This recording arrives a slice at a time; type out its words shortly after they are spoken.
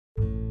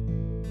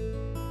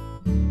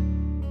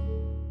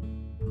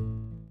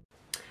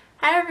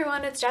Hi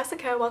everyone, it's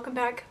Jessica. Welcome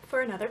back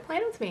for another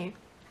plan with me.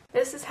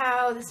 This is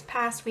how this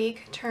past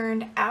week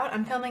turned out.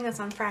 I'm filming this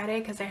on Friday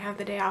because I have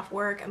the day off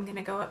work. I'm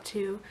gonna go up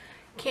to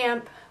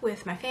camp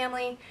with my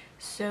family,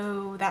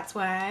 so that's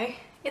why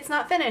it's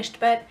not finished.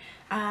 But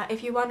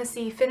if you want to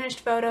see finished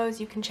photos,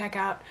 you can check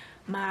out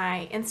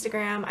my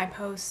Instagram. I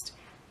post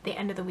the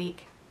end of the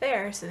week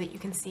there so that you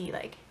can see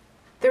like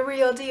the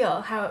real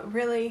deal, how it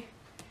really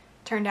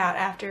turned out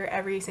after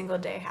every single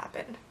day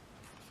happened.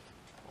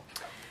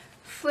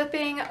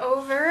 Flipping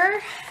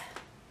over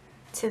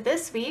to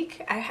this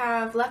week, I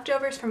have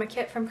leftovers from a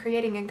kit from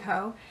Creating &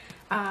 Co,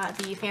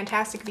 the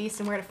Fantastic Beasts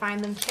and Where to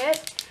Find Them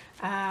kit.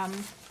 I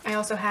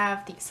also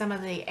have some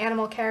of the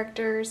animal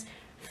characters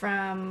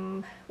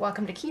from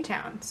Welcome to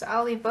Keytown, so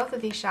I'll leave both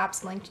of these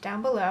shops linked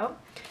down below.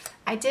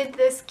 I did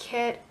this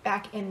kit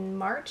back in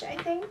March, I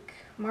think,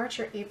 March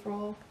or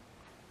April.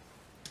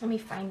 Let me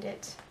find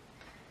it.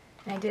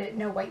 And I did it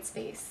no white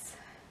space.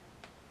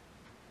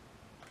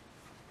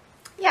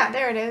 Yeah,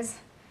 there it is.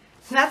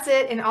 And that's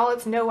it in all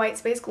its no white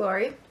space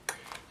glory.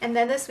 And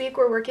then this week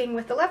we're working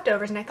with the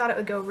leftovers, and I thought it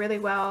would go really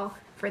well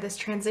for this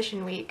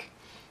transition week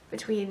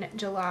between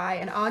July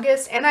and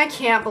August. And I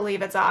can't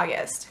believe it's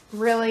August.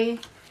 Really?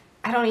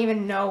 I don't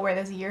even know where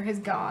this year has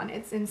gone.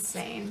 It's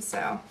insane.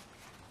 So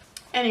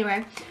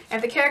anyway, I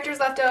have the characters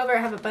left over.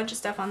 I have a bunch of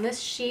stuff on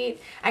this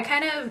sheet. I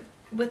kind of,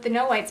 with the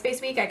no white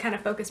space week, I kind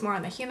of focus more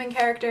on the human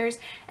characters.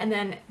 And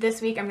then this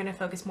week I'm going to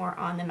focus more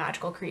on the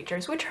magical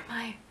creatures, which are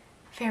my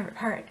favorite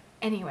part.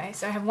 Anyway,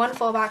 so I have one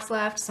full box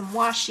left, some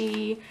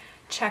washi,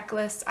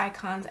 checklists,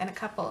 icons, and a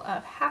couple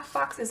of half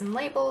boxes and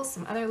labels,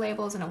 some other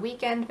labels, and a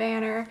weekend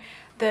banner.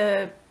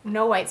 The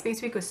no white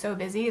space week was so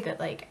busy that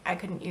like I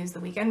couldn't use the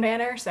weekend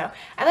banner, so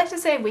I like to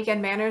save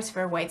weekend banners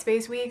for white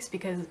space weeks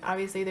because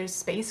obviously there's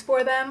space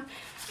for them.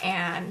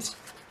 And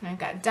I've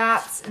got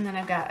dots, and then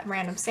I've got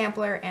random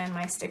sampler and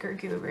my sticker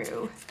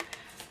guru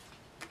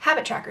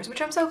habit trackers,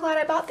 which I'm so glad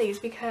I bought these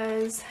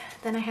because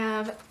then I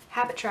have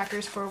habit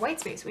trackers for white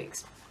space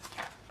weeks.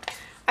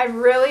 I've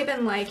really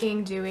been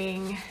liking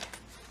doing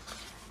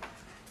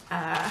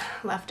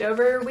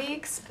leftover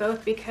weeks,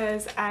 both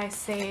because I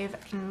save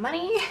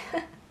money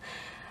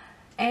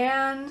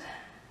and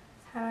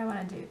how do I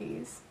want to do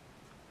these?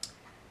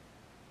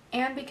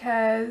 And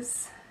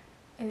because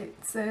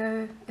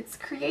it's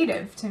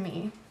creative to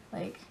me.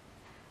 Like,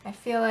 I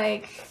feel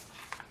like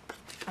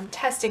I'm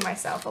testing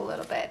myself a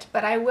little bit,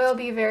 but I will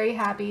be very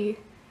happy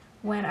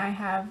when I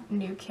have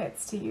new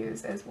kits to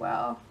use as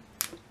well,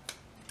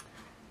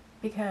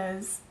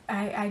 because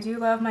I do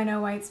love my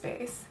no white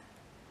space.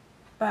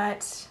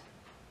 But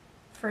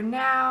for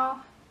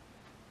now,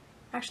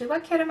 actually,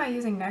 what kit am I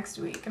using next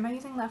week? Am I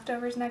using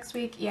leftovers next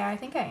week? Yeah, I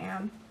think I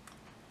am.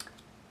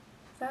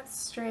 Is that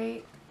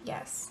straight?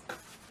 Yes.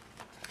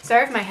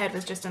 Sorry if my head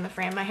was just in the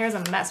frame. My hair's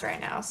a mess right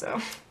now,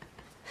 so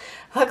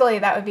luckily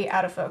that would be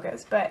out of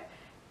focus. But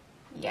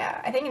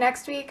yeah, I think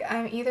next week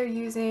I'm either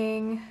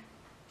using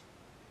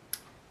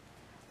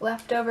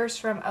leftovers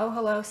from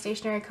Hello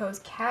Stationery Co's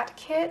cat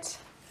kit.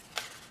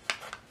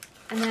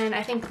 And then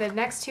I think the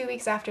next 2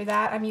 weeks after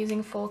that, I'm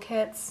using full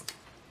kits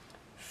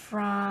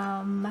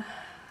from,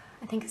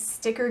 I think,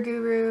 Sticker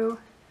Guru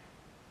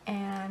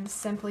and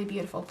Simply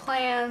Beautiful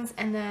Plans.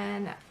 And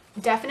then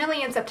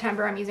definitely in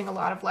September, I'm using a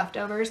lot of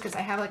leftovers because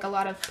I have like a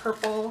lot of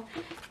purple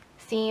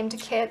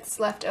themed kits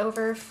left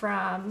over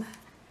from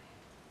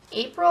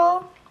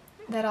April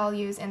that I'll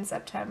use in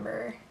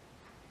September.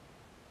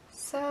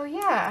 So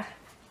yeah,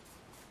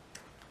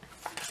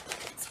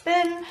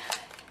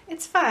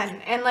 it's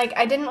fun. And like,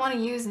 I didn't want to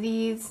use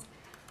these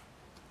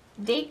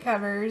date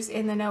covers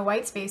in the no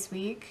white space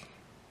week,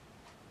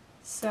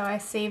 so I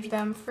saved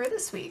them for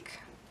this week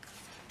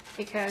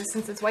because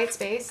since it's white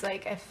space,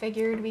 like, I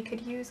figured we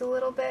could use a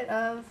little bit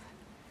of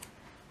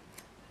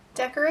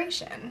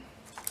decoration.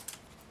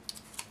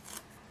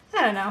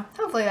 I don't know,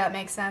 hopefully that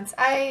makes sense.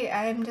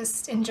 I'm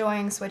just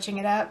enjoying switching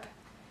it up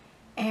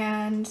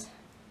and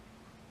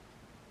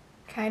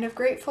kind of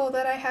grateful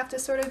that I have to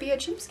sort of be a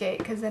cheapskate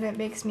because then it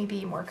makes me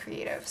be more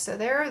creative. So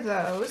there are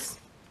those.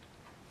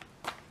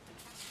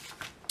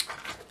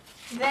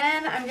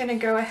 Then I'm going to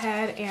go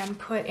ahead and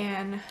put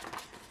in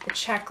the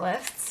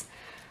checklists.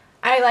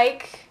 I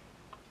like,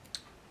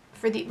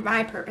 for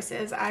my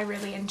purposes, I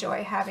really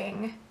enjoy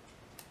having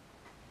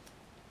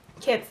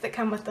kits that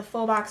come with the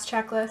full box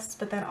checklists,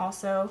 but then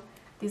also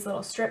these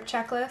little strip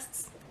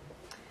checklists.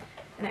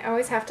 And I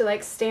always have to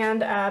like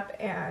stand up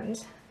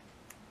and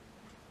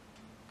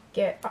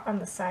get on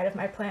the side of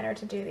my planner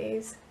to do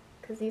these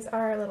because these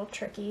are a little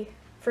tricky,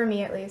 for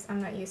me at least.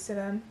 I'm not used to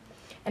them,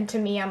 and to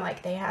me I'm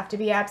like, they have to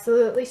be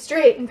absolutely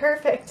straight and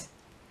perfect.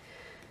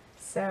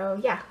 So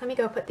yeah, let me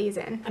go put these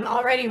in. I'm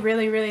already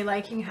really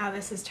liking how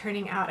this is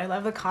turning out. I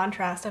love the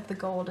contrast of the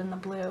gold and the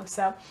blue.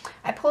 So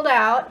I pulled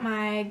out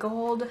my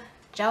gold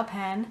gel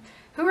pen.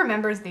 Who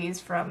remembers these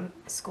from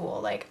school?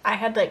 Like, I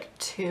had like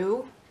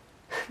 2.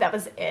 That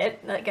was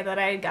it, like, that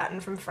I had gotten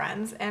from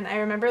friends, and I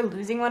remember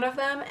losing one of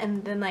them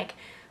and then like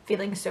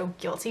feeling so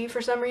guilty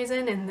for some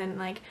reason, and then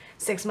like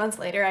 6 months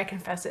later I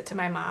confessed it to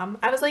my mom.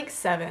 I was like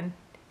 7,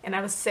 and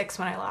I was 6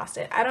 when I lost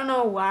it. I don't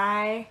know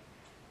why.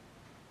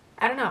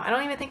 I don't know. I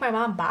don't even think my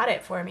mom bought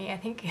it for me. I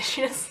think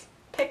she just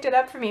picked it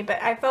up for me,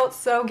 but I felt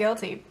so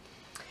guilty.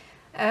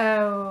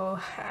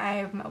 Oh,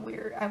 I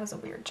was a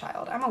weird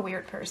child. I'm a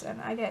weird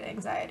person. I get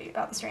anxiety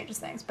about the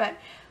strangest things. But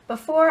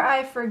before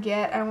I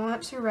forget, I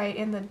want to write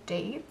in the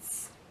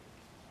dates.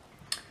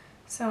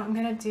 So I'm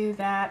gonna do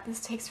that. This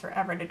takes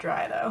forever to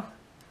dry though.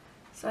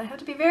 So I have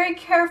to be very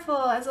careful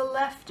as a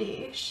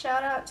lefty.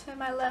 Shout out to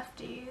my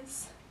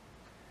lefties.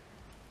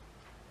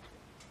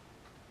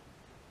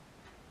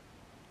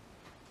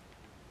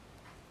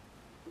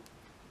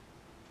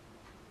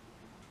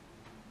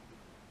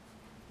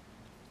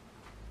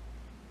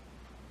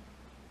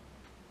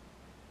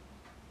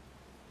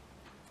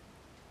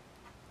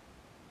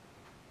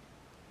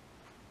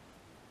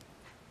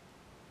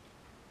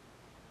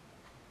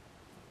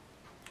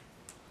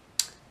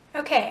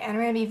 Okay, and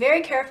we're going to be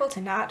very careful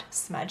to not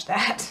smudge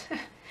that.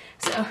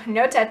 So,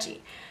 no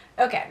touchy.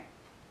 Okay.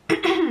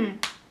 I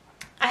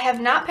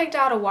have not picked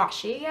out a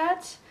washi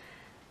yet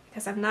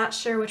because I'm not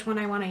sure which one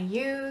I want to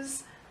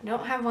use. I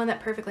don't have one that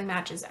perfectly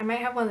matches. I might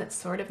have one that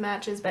sort of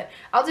matches, but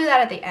I'll do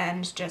that at the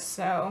end just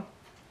so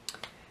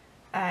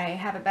I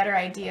have a better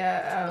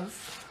idea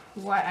of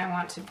what I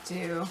want to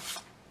do.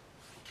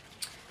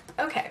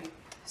 Okay,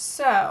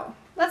 so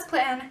let's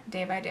plan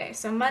day by day.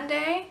 So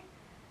Monday,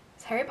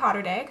 it's Harry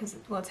Potter Day, because,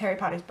 well, it's Harry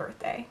Potter's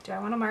birthday. Do I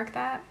want to mark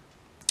that?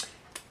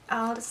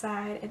 I'll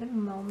decide in a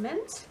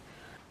moment.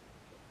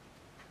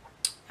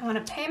 I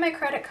want to pay my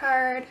credit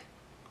card.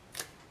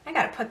 I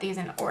gotta put these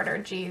in order,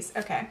 geez.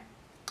 Okay.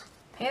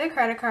 Pay the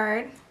credit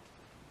card.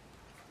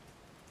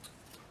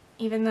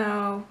 Even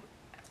though,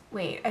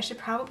 wait, I should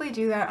probably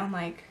do that on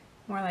like,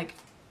 more like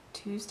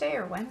Tuesday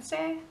or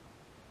Wednesday?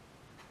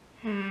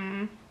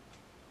 No,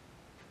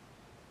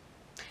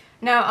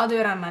 I'll do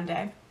it on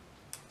Monday.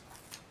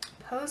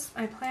 Post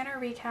my planner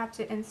recap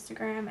to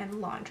Instagram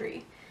and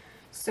laundry.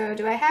 So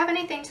do I have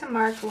anything to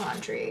mark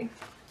laundry?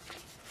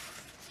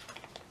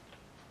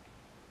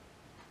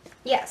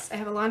 Yes, I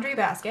have a laundry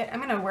basket.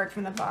 I'm going to work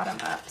from the bottom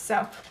up.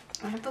 So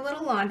I have the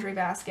little laundry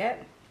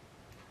basket.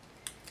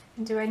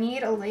 And do I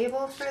need a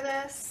label for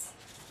this?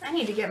 I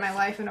need to get my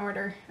life in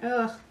order.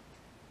 Ugh.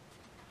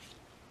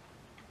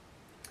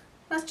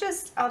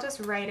 I'll just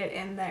write it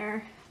in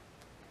there.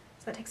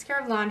 So that takes care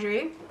of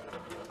laundry.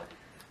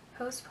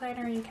 Post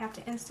planner recap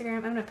to Instagram.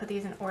 I'm going to put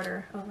these in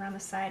order over on the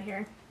side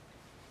here.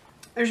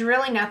 There's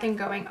really nothing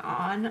going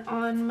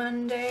on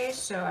Monday,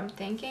 so I'm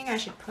thinking I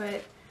should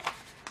put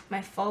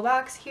my full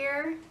box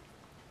here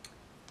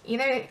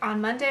either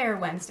on Monday or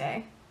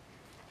Wednesday.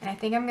 And I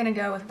think I'm going to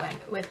go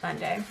with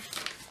Monday.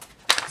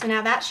 So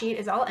now that sheet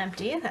is all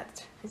empty.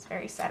 That is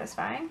very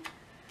satisfying.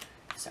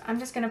 So I'm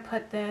just going to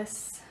put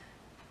this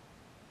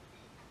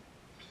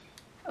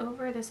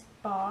over this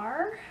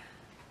bar.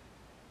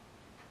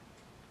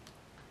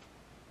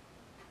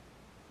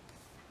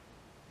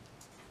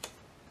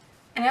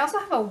 And I also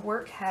have a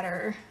work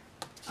header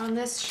on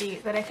this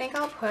sheet that I think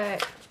I'll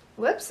put,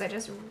 whoops, I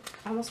just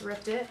almost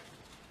ripped it.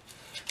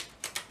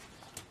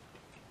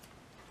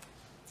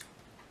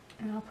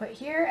 And I'll put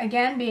here,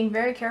 again, being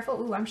very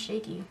careful. Ooh, I'm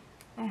shaky.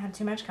 I had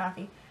too much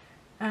coffee.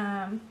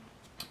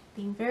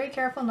 Being very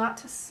careful not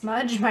to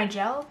smudge my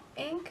gel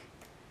ink.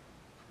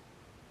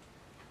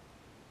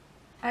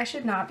 I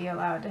should not be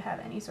allowed to have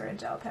any sort of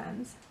gel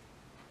pens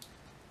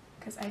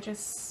because I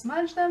just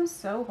smudge them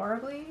so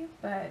horribly,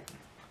 but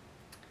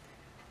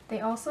they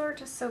also are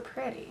just so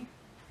pretty.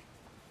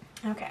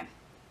 Okay,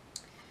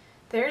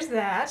 there's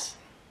that.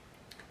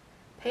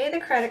 Pay the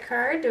credit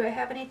card. Do I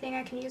have anything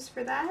I can use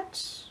for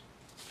that?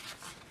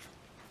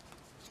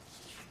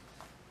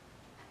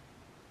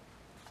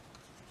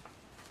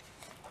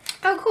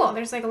 Oh, cool.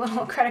 There's like a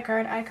little credit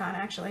card icon,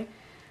 actually.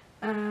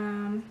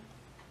 And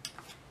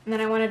then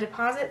I want to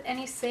deposit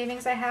any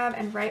savings I have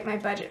and write my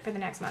budget for the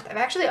next month. I've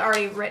actually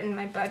already written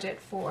my budget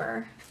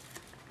for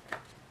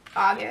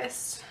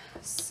August,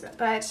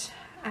 but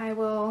I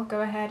will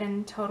go ahead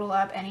and total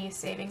up any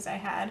savings I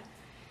had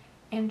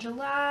in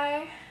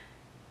July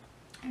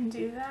and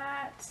do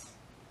that.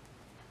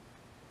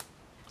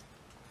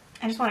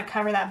 I just want to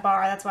cover that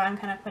bar. That's why I'm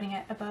kind of putting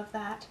it above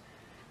that.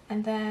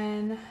 And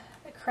then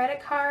the credit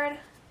card.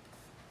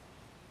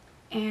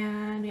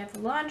 And we have the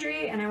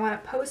laundry, and I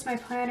want to post my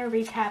planner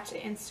recap to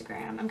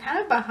Instagram. I'm kind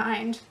of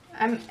behind.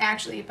 I'm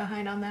actually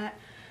behind on that.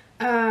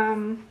 I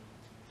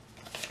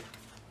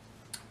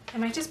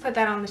might just put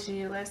that on the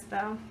to-do list,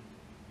 though.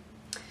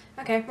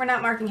 Okay, we're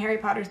not marking Harry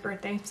Potter's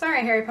birthday.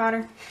 Sorry, Harry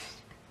Potter.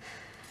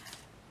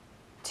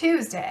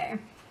 Tuesday.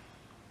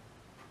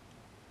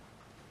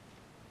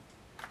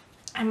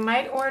 I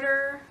might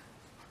order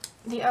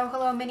the Oh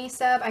Hello mini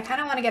sub. I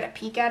kind of want to get a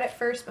peek at it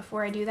first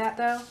before I do that,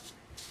 though.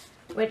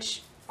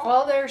 Which...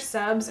 all their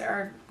subs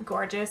are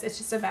gorgeous. It's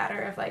just a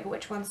matter of like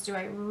which ones do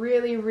I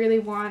really, really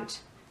want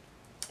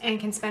and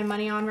can spend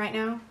money on right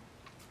now.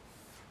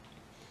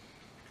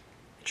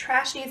 The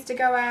trash needs to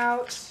go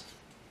out.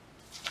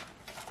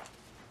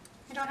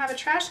 I don't have a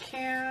trash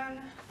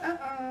can.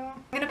 Uh-oh.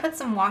 I'm gonna put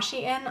some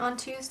washi in on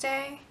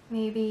Tuesday.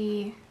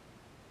 Maybe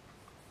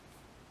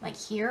like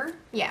here.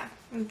 Yeah,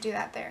 we'll do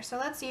that there. So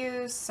let's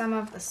use some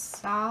of the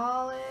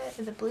solid,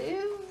 the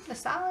blue, the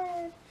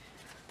solid.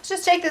 Let's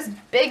just take this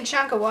big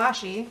chunk of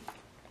washi.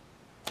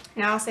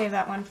 Now I'll save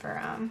that one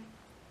for,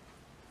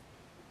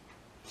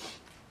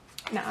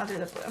 no, I'll do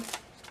the blue.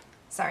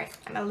 Sorry,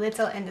 I'm a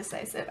little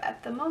indecisive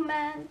at the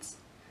moment.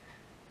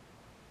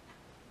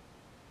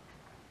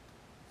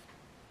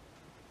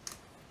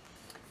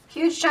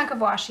 Huge chunk of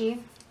washi,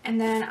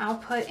 and then I'll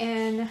put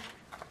in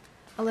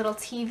a little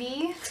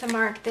TV to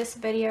mark this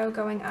video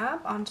going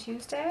up on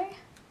Tuesday.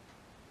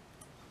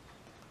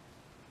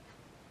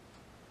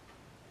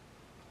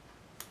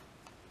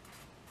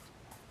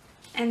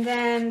 And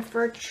then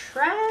for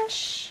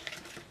trash,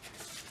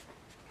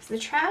 because the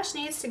trash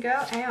needs to go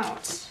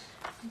out.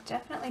 It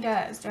definitely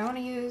does. Do I want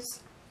to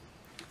use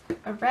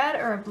a red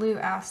or a blue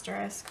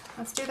asterisk?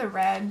 Let's do the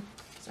red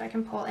so I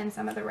can pull in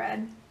some of the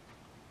red.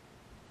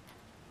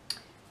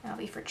 That'll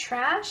be for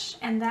trash,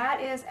 and that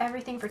is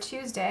everything for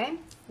Tuesday.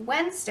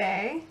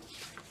 Wednesday,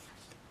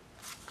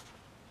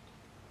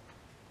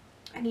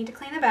 I need to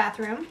clean the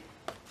bathroom.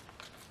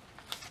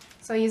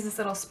 So I use this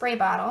little spray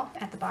bottle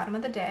at the bottom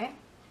of the day.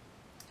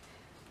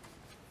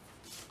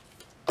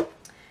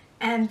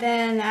 And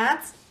then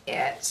that's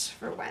it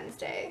for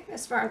Wednesday,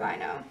 as far as I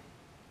know.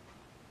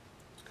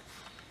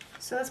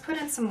 So let's put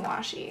in some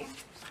washi.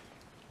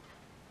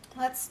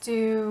 Let's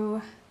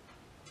do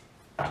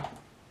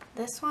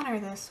this one or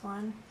this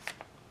one.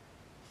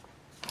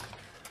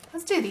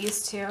 Let's do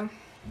these two.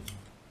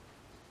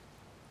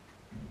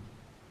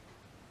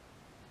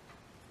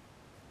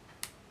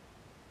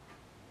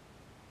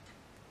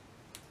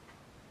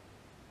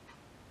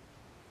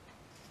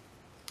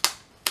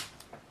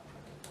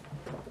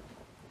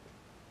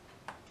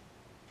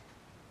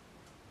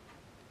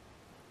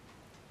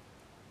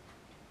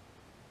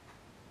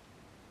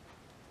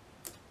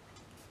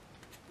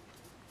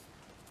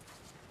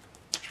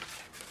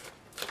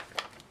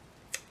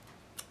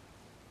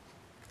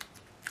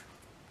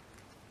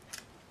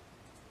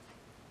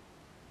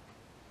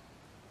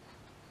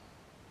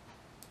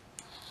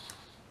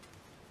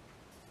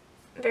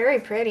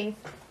 Very pretty.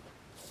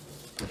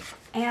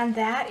 And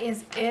that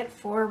is it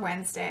for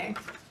Wednesday.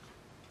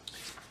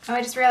 Oh,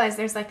 I just realized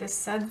there's like this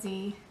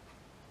sudsy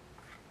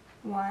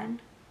one.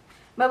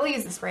 But we'll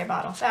use the spray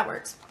bottle. That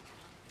works.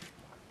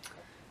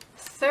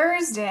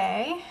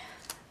 Thursday,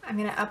 I'm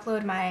going to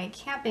upload my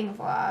camping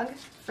vlog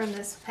from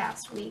this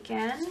past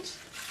weekend.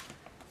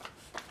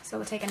 So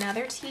we'll take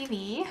another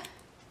TV.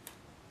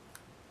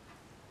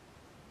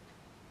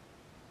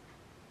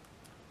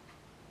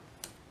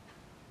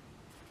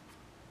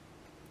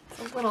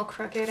 A little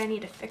crooked. I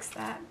need to fix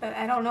that, but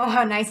I don't know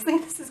how nicely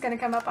this is going to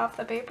come up off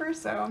the paper,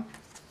 so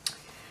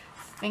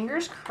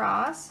fingers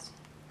crossed.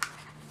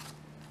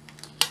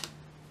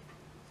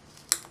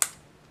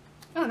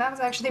 Oh, that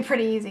was actually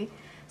pretty easy.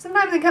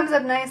 Sometimes it comes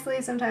up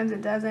nicely, sometimes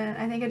it doesn't.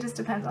 I think it just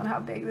depends on how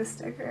big the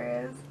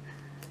sticker is.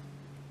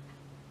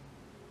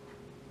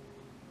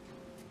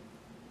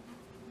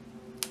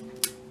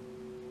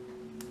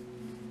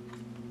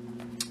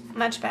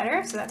 Much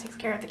better, so that takes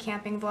care of the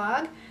camping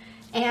vlog.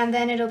 And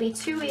then it'll be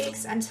 2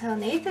 weeks until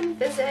Nathan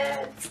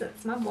visits.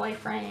 That's my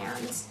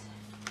boyfriend.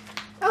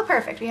 Oh,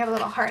 perfect. We have a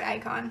little heart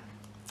icon.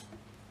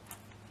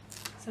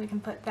 So we can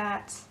put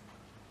that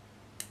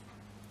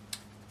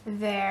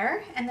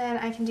there. And then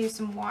I can do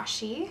some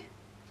washi.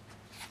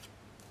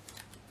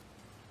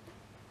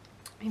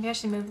 Maybe I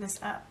should move this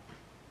up.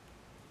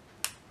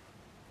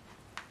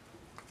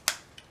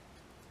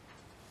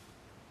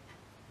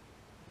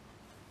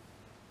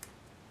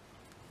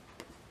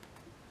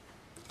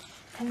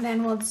 And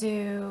then we'll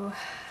do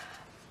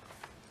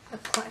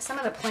some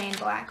of the plain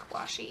black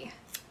washi.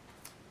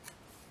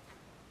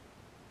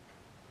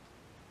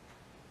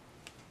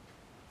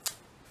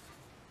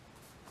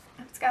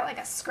 It's got like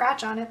a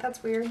scratch on it.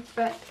 That's weird,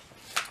 but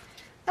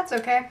that's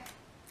okay.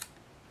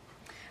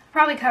 I'll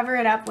probably cover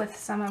it up with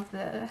some of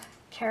the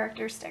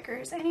character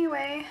stickers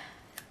anyway.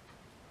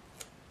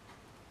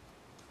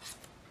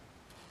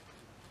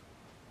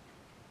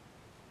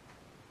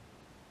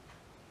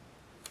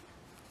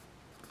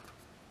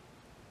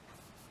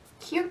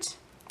 Cute.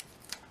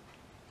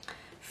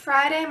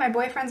 Friday, my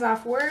boyfriend's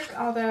off work,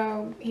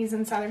 although he's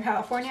in Southern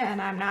California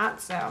and I'm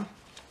not, so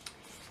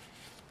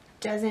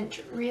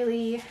doesn't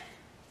really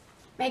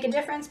make a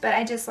difference, but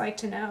I just like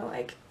to know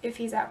like if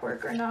he's at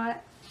work or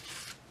not,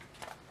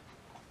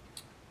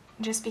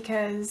 just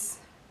because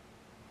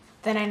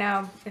then I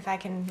know if I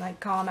can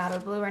like call him out of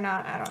the blue or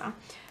not. I don't know.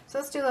 So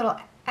let's do a little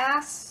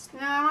no,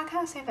 I want to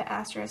kind of save the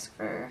asterisk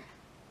for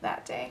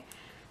that day.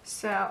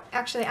 So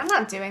actually I'm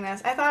not doing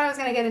this. I thought I was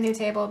gonna get a new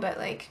table, but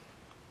like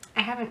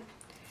I haven't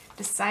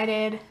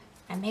decided.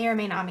 I may or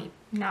may not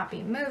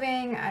be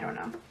moving. I don't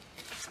know.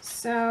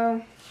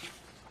 So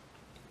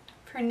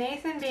for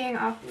Nathan being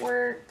off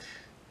work,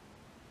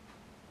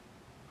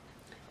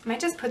 I might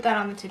just put that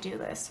on the to-do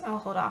list. I'll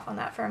hold off on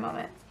that for a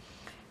moment.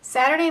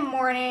 Saturday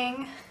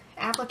morning,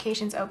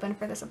 applications open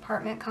for this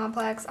apartment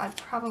complex. I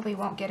probably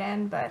won't get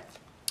in, but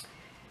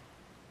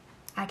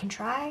I can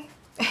try.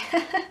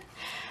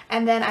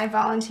 And then I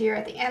volunteer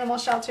at the animal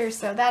shelter,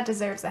 so that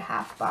deserves a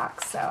half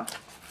box. So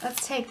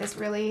let's take this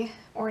really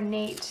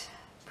ornate,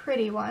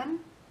 pretty one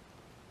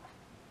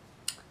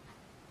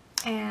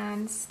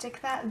and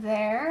stick that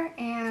there.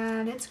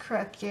 And it's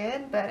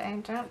crooked, but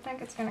I don't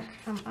think it's gonna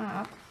come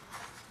up.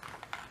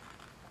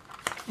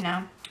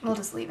 No, we'll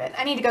just leave it.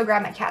 I need to go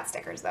grab my cat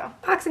stickers though.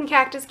 Box and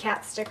Cactus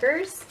cat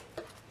stickers.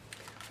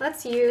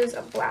 Let's use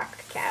a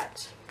black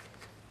cat.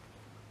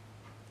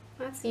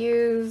 Let's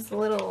use the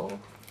little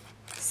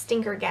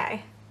stinker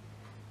guy.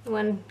 The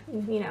one,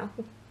 you know,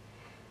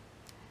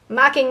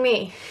 mocking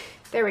me.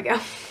 There we go.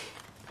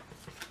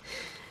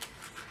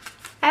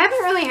 I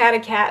haven't really had a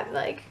cat,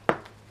 like,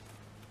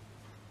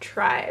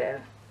 try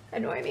to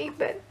annoy me,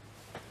 but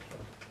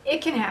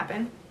it can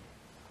happen.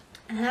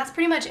 And that's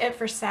pretty much it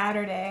for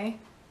Saturday.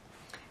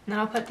 And then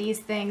I'll put these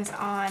things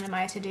on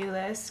my to-do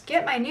list.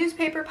 Get my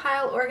newspaper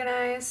pile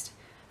organized.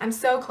 I'm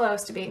so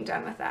close to being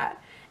done with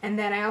that. And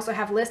then I also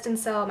have list and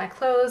sell my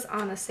clothes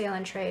on the Sale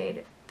and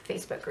Trade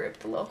Facebook group,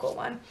 the local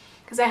one.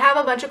 Because I have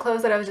a bunch of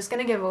clothes that I was just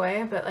going to give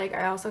away, but like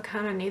I also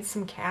kind of need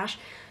some cash.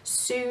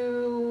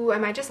 So I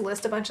might just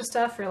list a bunch of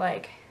stuff for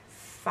like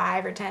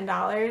 $5 or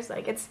 $10.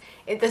 Like it's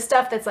the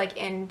stuff that's like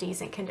in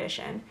decent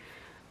condition.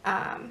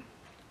 And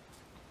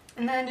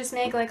then just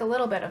make like a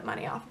little bit of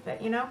money off of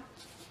it, you know?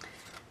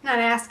 Not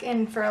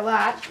asking for a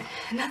lot.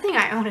 Nothing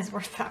I own is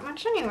worth that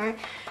much anyway.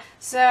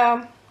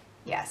 So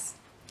yes,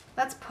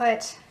 let's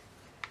put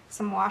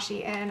some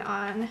washi in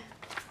on,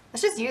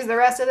 let's just use the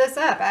rest of this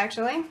up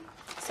actually.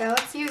 So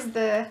let's use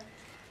the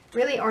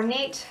really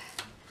ornate,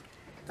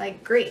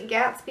 like Great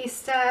Gatsby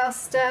style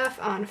stuff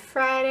on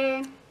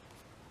Friday.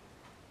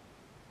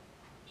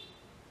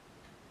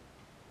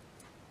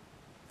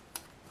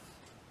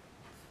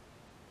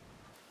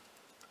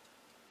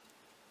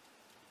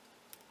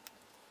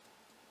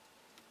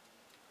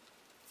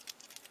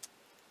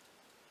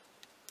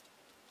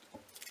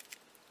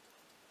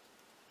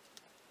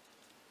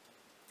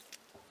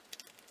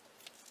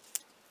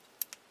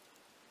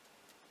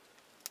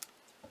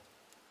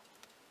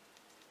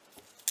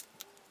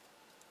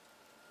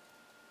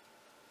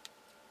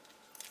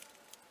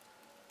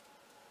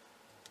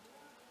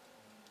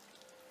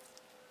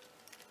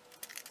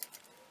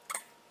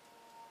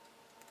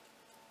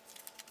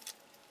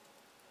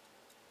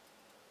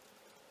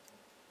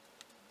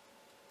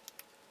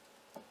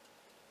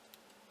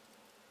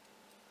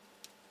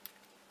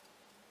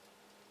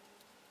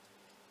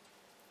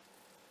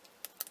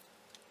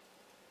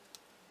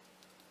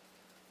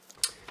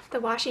 The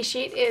washi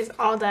sheet is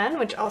all done,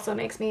 which also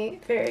makes me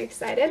very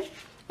excited.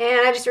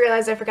 And I just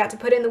realized I forgot to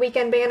put in the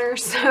weekend banner,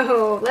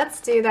 so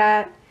let's do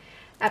that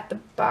at the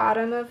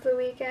bottom of the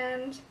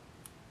weekend.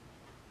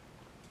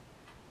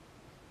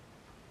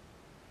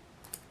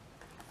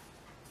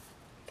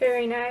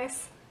 Very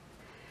nice.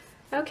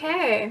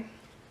 Okay.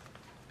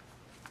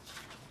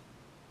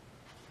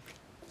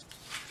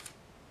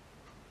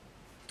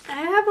 I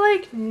have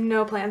like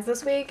no plans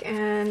this week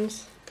and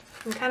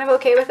I'm kind of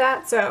okay with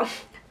that, so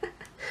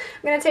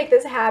I'm going to take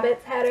this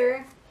Habits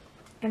header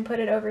and put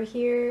it over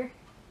here.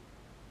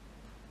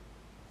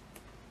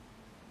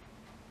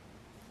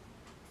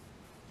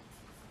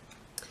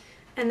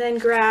 And then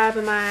grab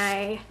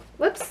my,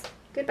 whoops,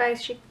 goodbye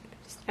sheet,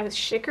 I was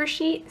sticker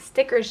sheet,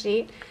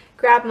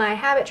 grab my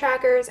habit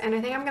trackers, and I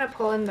think I'm going to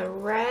pull in the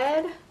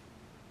red.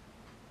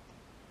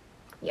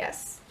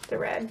 Yes, the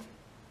red.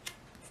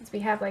 Since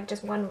we have like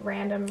just one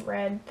random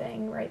red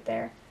thing right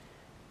there.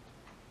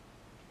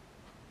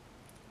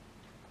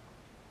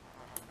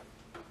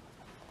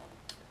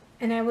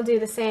 And I will do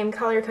the same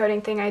color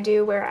coding thing I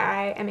do where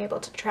I am able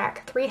to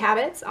track 3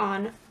 habits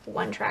on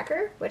one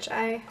tracker, which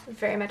I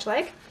very much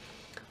like.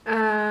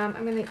 I'm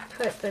going to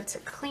put the to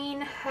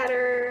clean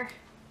header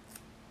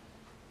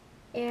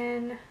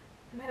in.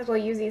 I might as well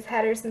use these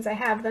headers since I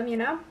have them, you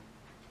know.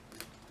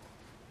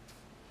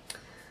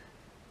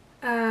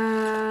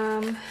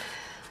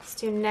 Let's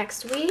do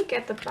next week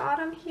at the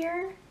bottom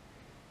here.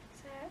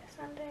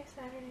 Sunday,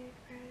 Saturday,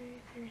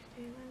 Friday, Thursday,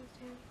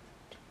 Wednesday.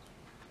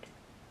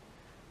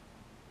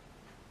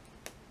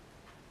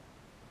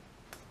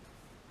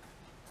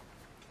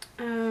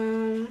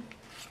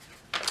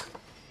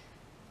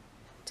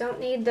 Don't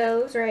need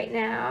those right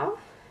now.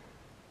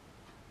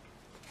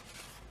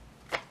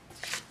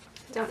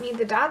 Don't need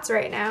the dots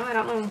right now. I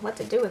don't know what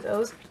to do with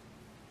those.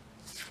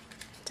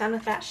 Done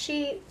with that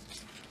sheet.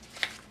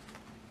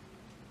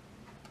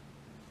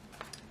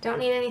 Don't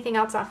need anything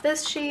else off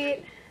this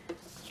sheet.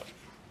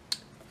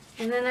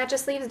 And then that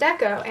just leaves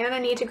deco. And I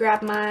need to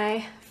grab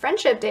my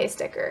Friendship Day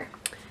sticker.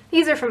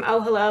 These are from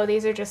Oh Hello.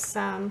 These are just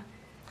some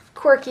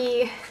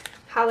quirky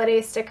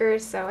holiday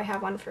stickers. So I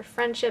have one for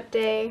Friendship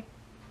Day.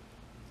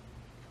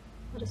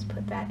 I'll just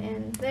put that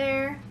in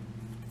there.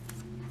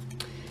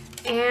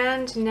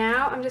 And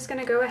now I'm just going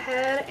to go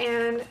ahead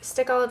and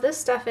stick all of this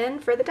stuff in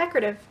for the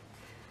decorative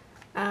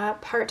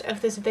part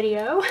of this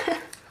video. I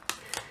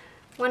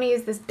want to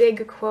use this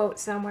big quote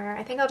somewhere.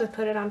 I think I'll just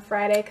put it on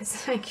Friday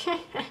because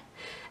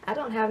I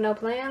don't have no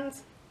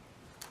plans.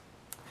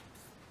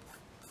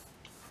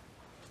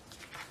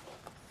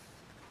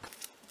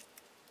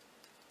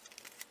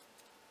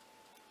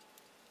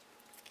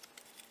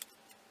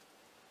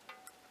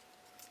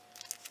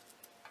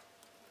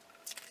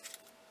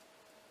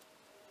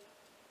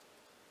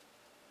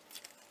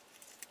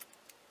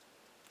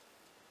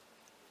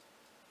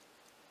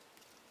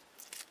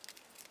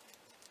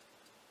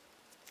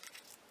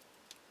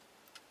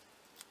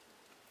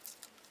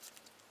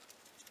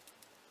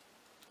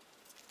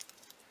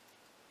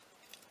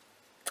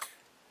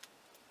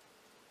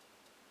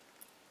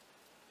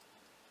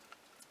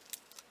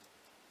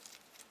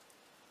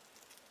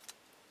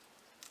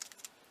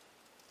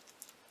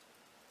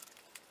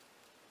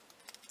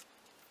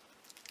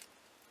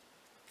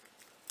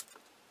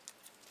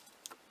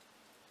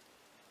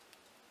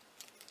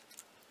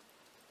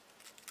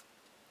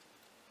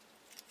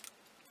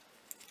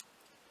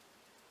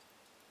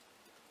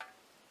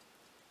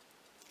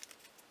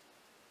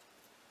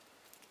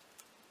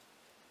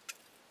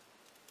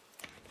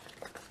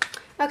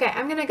 Okay,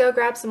 I'm gonna go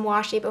grab some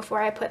washi before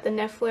I put the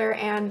niffler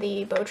and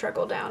the bow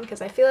truckle down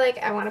because I feel like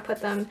I want to put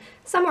them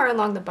somewhere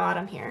along the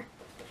bottom here.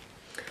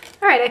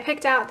 Alright, I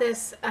picked out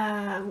this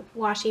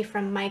washi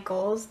from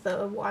Michaels,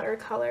 the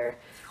watercolor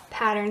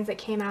patterns that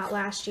came out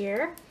last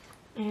year.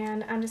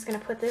 And I'm just going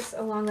to put this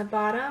along the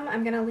bottom.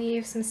 I'm going to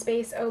leave some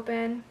space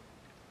open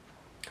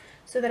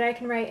so that I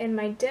can write in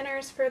my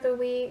dinners for the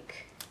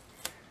week.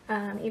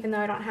 Even though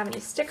I don't have any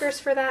stickers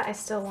for that, I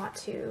still want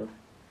to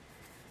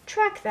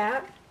track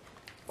that,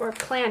 or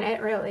plan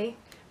it, really.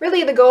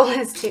 Really the goal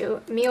is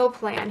to meal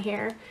plan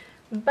here,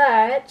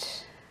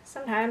 but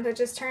sometimes it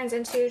just turns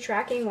into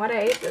tracking what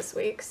I ate this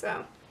week,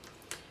 so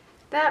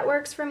that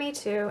works for me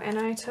too. And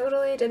I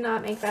totally did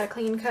not make that a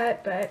clean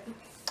cut, but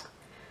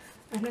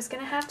I'm just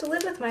gonna have to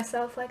live with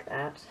myself like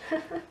that.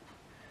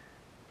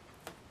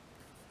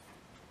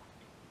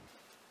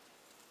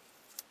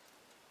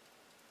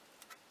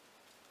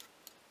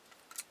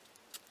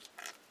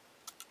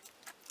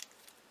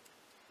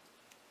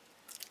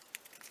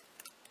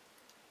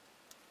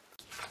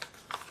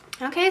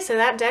 Okay, so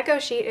that deco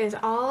sheet is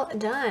all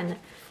done,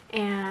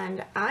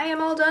 and I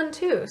am all done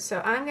too. So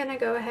I'm gonna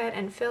go ahead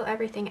and fill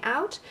everything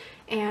out,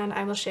 and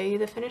I will show you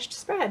the finished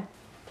spread.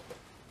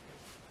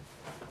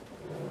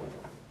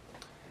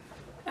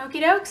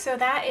 Okie doke, so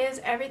that is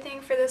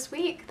everything for this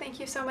week. Thank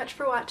you so much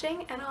for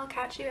watching, and I'll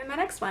catch you in my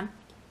next one.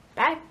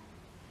 Bye!